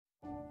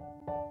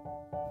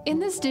In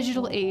this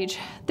digital age,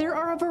 there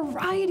are a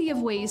variety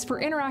of ways for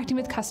interacting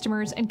with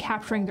customers and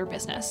capturing their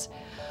business.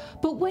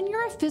 But when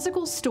you're a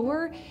physical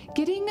store,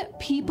 getting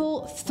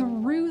people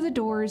through the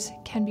doors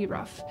can be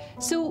rough.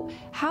 So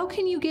how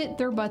can you get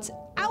their butts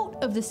out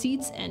of the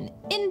seats and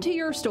into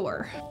your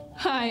store?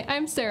 Hi,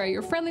 I'm Sarah,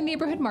 your friendly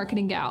neighborhood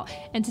marketing gal,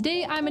 and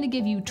today I'm going to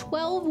give you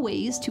 12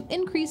 ways to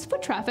increase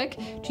foot traffic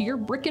to your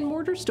brick and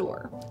mortar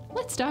store.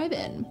 Let's dive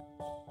in.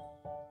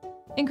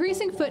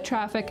 Increasing foot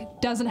traffic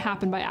doesn't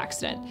happen by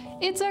accident.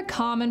 It's a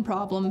common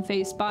problem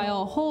faced by a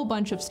whole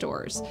bunch of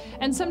stores,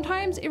 and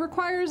sometimes it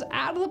requires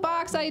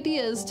out-of-the-box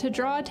ideas to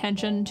draw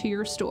attention to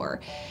your store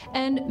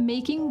and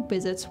making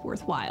visits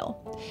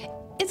worthwhile.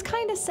 It's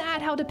kind of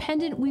sad how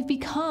dependent we've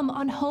become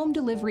on home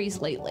deliveries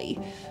lately.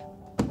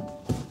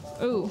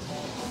 Ooh,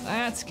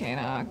 that's kind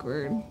of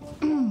awkward.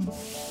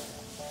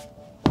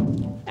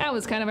 That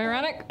was kind of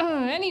ironic.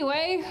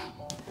 Anyway,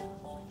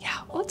 yeah,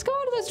 let's go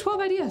into those 12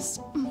 ideas.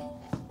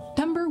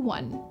 Number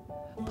 1,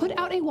 put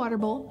out a water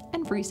bowl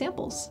and free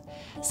samples.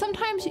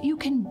 Sometimes you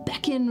can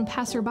beckon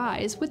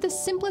passerbys with the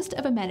simplest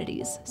of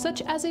amenities,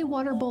 such as a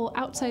water bowl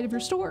outside of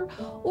your store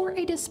or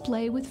a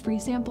display with free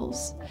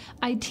samples,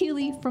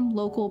 ideally from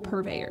local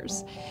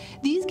purveyors.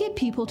 These get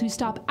people to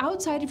stop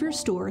outside of your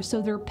store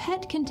so their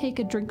pet can take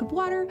a drink of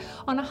water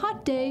on a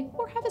hot day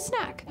or have a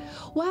snack.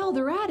 While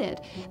they're at it,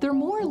 they're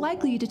more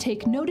likely to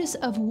take notice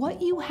of what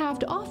you have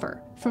to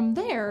offer. From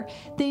there,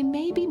 they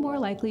may be more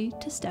likely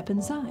to step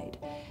inside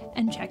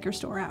and check your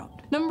store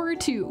out. Number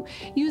 2,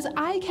 use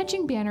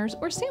eye-catching banners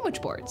or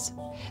sandwich boards.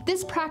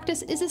 This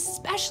practice is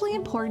especially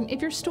important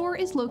if your store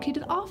is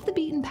located off the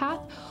beaten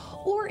path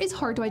or is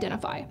hard to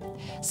identify.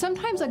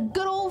 Sometimes a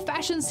good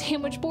old-fashioned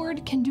sandwich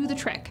board can do the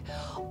trick,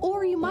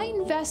 or you might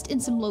invest in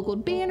some local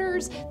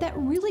banners that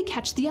really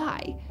catch the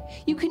eye.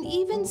 You can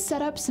even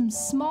set up some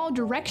small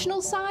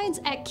directional signs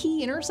at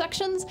key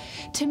intersections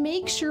to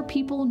make sure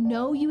people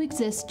know you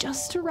exist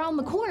just around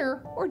the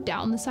corner or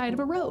down the side of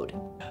a road.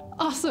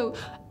 Also,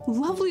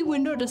 lovely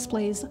window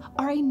displays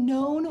are a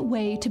known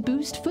way to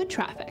boost foot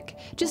traffic.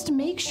 Just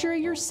make sure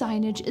your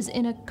signage is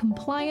in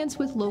compliance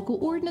with local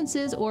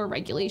ordinances or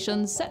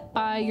regulations set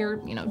by your,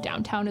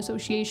 downtown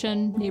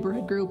association,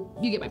 neighborhood group.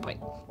 You get my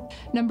point.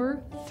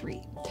 Number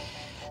 3.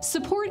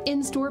 Support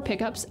in-store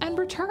pickups and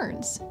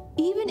returns.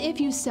 Even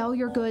if you sell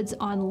your goods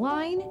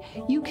online,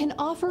 you can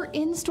offer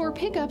in-store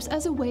pickups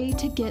as a way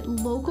to get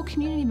local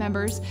community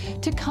members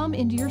to come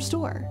into your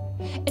store.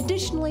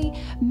 Additionally,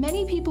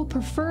 many people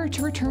prefer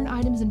to return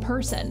items in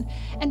person,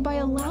 and by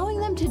allowing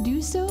them to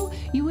do so,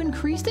 you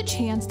increase the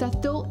chance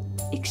that they'll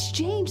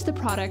exchange the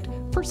product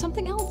for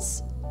something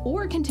else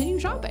or continue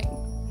shopping.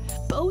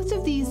 Both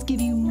of these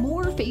give you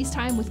more face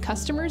time with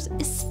customers,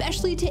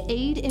 especially to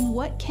aid in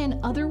what can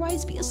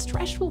otherwise be a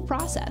stressful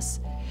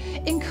process.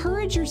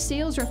 Encourage your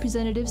sales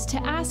representatives to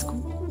ask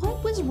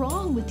what was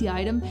wrong with the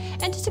item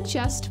and to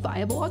suggest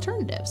viable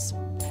alternatives.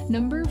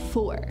 Number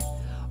 4.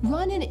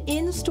 Run an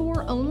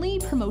in-store only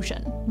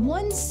promotion.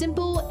 One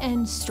simple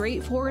and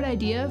straightforward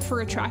idea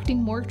for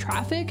attracting more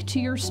traffic to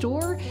your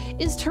store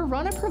is to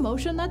run a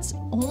promotion that's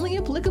only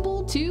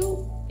applicable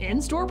to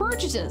in-store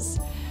purchases.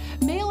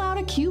 Mail out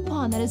a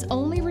coupon that is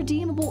only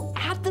redeemable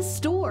at the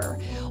store,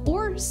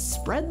 or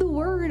spread the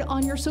word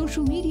on your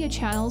social media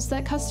channels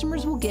that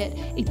customers will get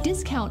a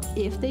discount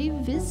if they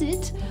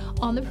visit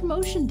on the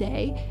promotion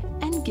day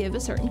and give a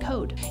certain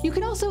code. You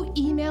can also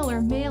email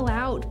or mail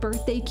out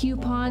birthday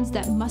coupons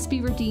that must be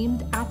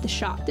redeemed at the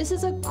shop. This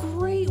is a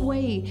great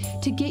way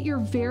to get your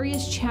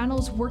various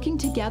channels working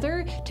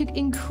together to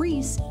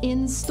increase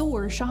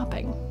in-store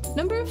shopping.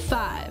 Number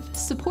 5,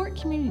 support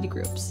community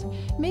groups.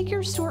 Make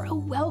your store a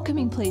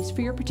welcoming place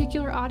for your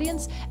particular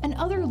audience and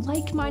other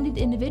like-minded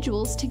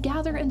individuals to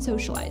gather and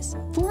socialize.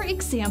 For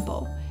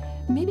example,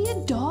 maybe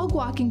a dog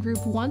walking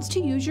group wants to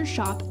use your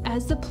shop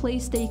as the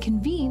place they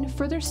convene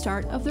for their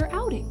start of their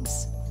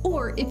outings.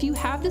 Or if you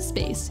have the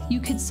space, you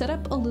could set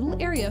up a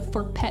little area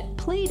for pet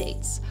play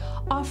dates.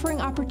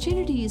 Offering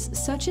opportunities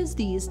such as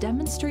these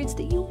demonstrates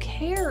that you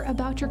care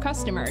about your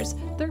customers,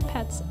 their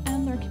pets,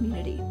 and their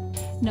community.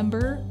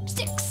 Number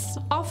 6,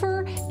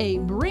 offer a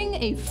bring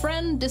a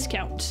friend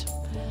discount.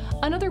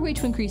 Another way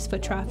to increase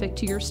foot traffic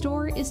to your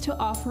store is to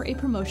offer a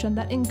promotion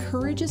that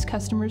encourages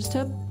customers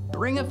to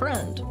bring a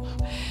friend.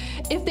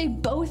 If they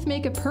both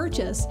make a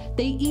purchase,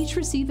 they each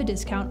receive a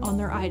discount on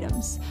their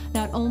items.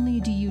 Not only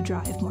do you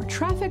drive more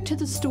traffic to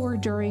the store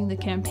during the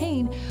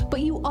campaign,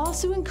 but you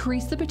also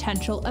increase the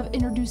potential of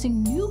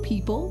introducing new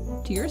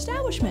people to your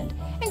establishment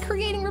and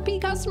creating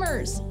repeat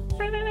customers.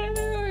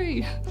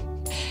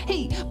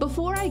 Hey,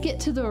 before I get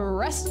to the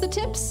rest of the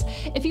tips,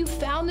 if you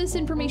found this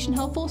information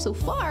helpful so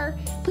far,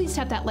 please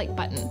tap that like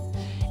button.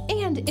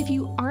 And if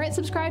you aren't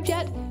subscribed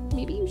yet,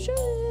 maybe you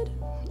should.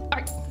 All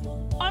right,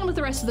 on with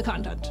the rest of the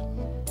content.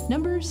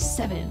 Number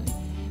 7.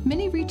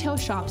 Many retail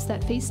shops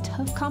that face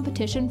tough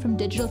competition from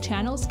digital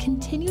channels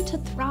continue to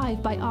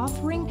thrive by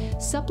offering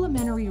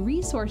supplementary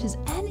resources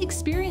and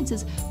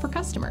experiences for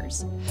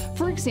customers.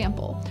 For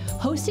example,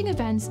 hosting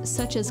events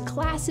such as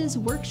classes,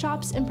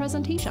 workshops, and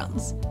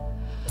presentations.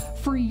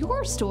 For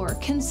your store,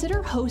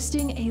 consider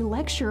hosting a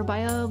lecture by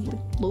a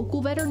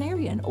local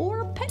veterinarian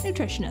or pet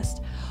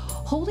nutritionist,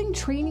 holding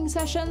training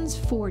sessions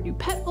for new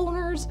pet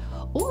owners,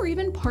 or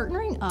even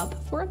partnering up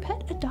for a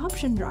pet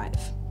adoption drive,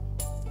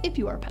 if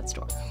you are a pet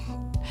store.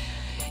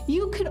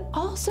 You could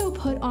also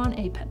put on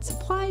a pet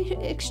supply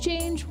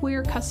exchange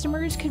where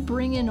customers could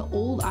bring in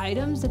old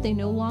items that they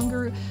no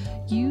longer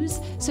use,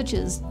 such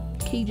as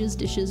cages,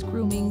 dishes,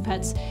 grooming,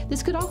 pets.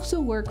 This could also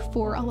work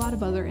for a lot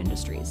of other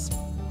industries.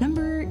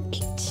 Number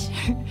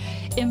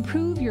 8,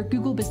 improve your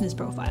Google business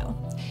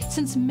profile.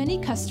 Since many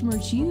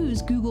customers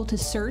use Google to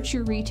search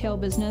your retail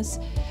business,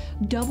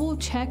 double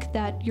check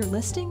that your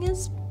listing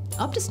is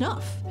up to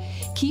snuff.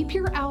 Keep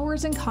your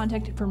hours and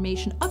contact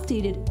information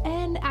updated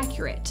and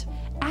accurate.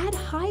 Add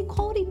high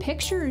quality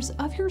pictures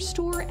of your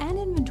store and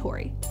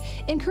inventory.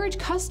 Encourage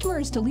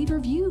customers to leave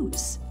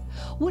reviews.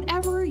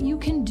 Whatever you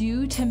can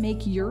do to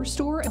make your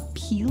store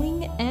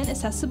appealing and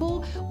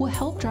accessible will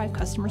help drive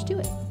customers to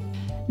it.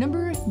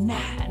 Number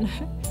 9,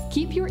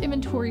 keep your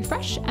inventory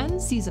fresh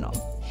and seasonal.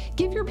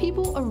 Give your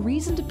people a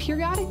reason to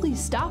periodically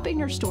stop in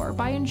your store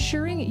by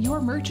ensuring your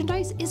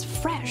merchandise is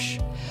fresh.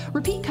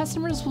 Repeat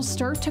customers will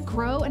start to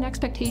grow an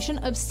expectation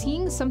of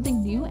seeing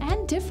something new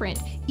and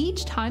different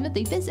each time that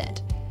they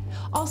visit.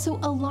 Also,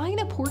 align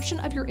a portion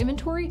of your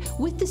inventory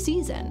with the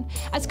season.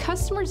 As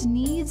customers'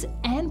 needs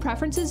and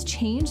preferences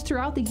change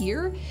throughout the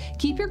year,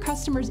 keep your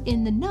customers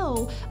in the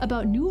know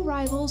about new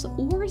arrivals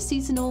or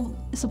seasonal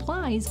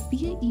supplies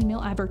via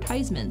email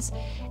advertisements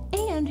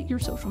and your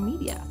social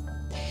media.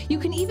 You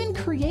can even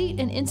create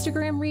an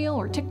Instagram reel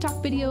or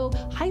TikTok video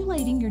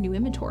highlighting your new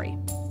inventory.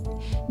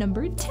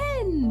 Number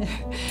 10,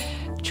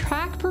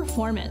 track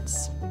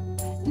performance.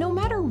 No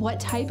matter what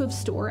type of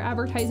store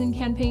advertising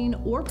campaign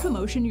or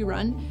promotion you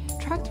run,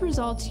 track the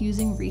results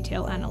using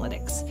retail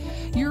analytics.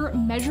 Your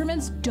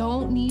measurements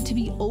don't need to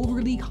be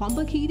overly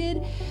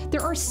complicated.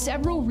 There are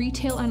several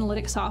retail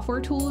analytics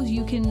software tools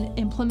you can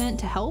implement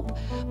to help,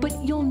 but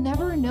you'll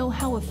never know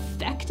how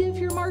effective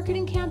your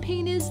marketing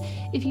campaign is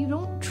if you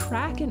don't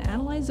track and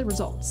analyze the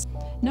results.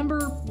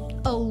 Number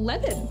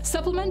 11,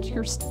 supplement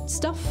your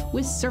stuff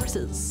with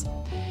services.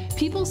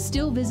 People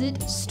still visit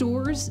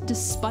stores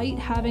despite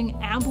having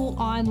ample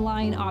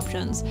online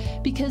options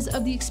because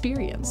of the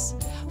experience.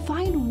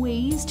 Find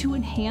ways to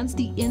enhance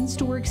the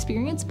in-store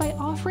experience by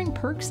offering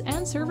perks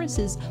and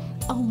services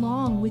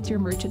along with your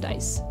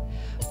merchandise.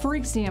 For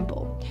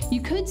example,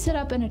 you could set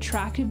up an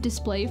attractive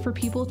display for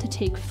people to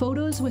take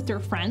photos with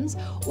their friends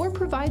or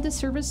provide the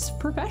service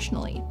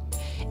professionally.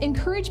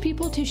 Encourage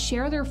people to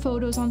share their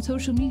photos on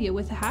social media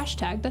with a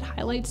hashtag that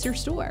highlights their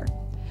store.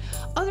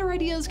 Other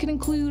ideas can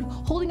include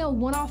holding a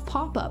one-off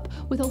pop-up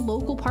with a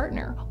local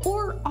partner,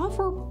 or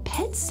offer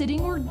pet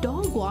sitting or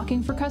dog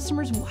walking for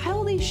customers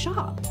while they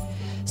shop.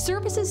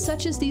 Services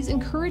such as these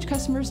encourage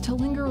customers to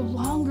linger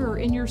longer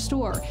in your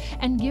store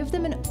and give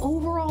them an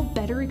overall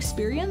better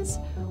experience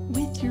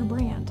with your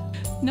brand.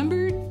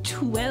 Number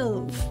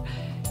 12,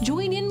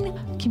 join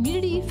in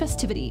community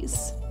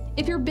festivities.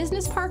 If your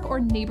business park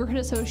or neighborhood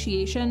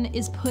association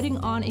is putting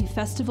on a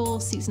festival,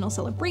 seasonal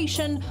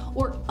celebration,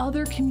 or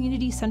other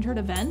community-centered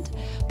event,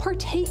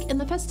 partake in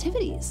the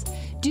festivities.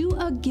 Do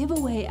a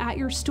giveaway at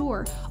your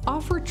store,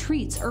 offer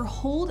treats, or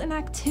hold an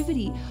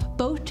activity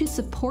both to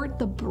support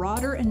the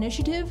broader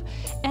initiative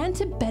and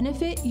to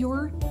benefit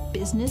your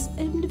business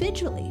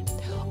individually.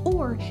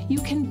 Or you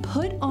can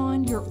put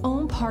on your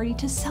own party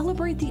to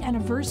celebrate the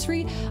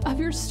anniversary of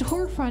your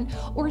storefront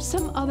or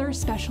some other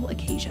special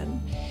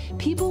occasion.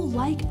 People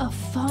like a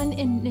fun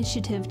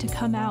initiative to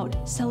come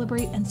out,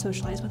 celebrate, and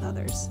socialize with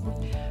others.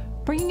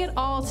 Bringing it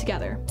all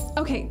together.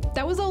 Okay,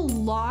 that was a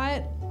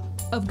lot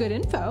of good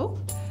info,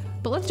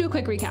 but let's do a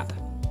quick recap.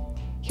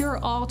 Here are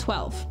all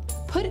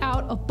 12. Put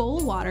out a bowl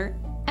of water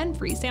and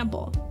free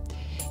sample.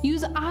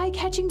 Use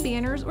eye-catching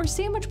banners or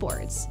sandwich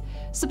boards.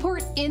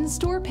 Support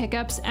in-store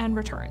pickups and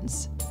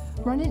returns.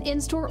 Run an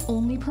in-store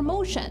only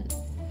promotion.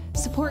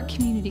 Support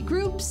community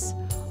groups.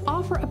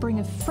 Offer a bring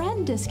a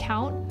friend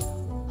discount.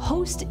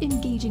 Host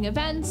engaging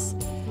events.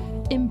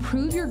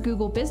 Improve your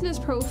Google business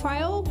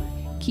profile.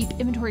 Keep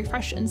inventory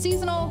fresh and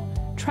seasonal.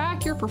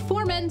 Track your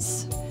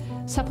performance.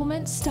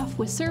 Supplement stuff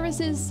with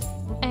services.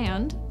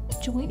 And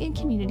join in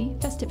community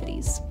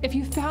festivities. If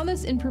you found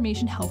this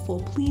information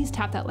helpful, please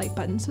tap that like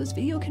button so this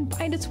video can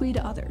find its way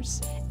to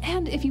others.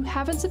 And if you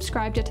haven't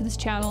subscribed yet to this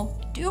channel,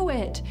 do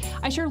it!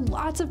 I share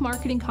lots of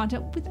marketing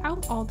content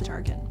without all the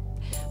jargon.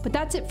 But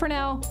that's it for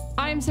now.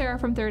 I'm Sarah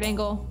from Third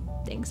Angle.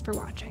 Thanks for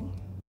watching.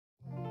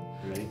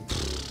 Ready?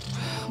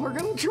 We're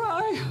gonna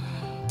try.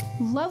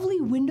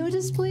 Lovely window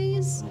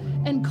displays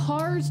and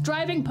cars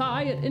driving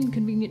by at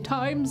inconvenient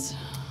times.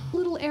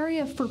 Little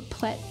area for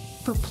plet.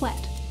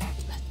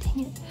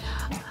 Dang it.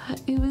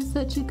 It was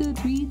such a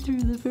good read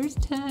through the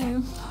first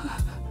time.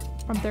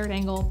 From Third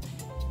Angle,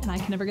 and I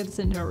can never get this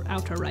into our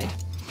outro right.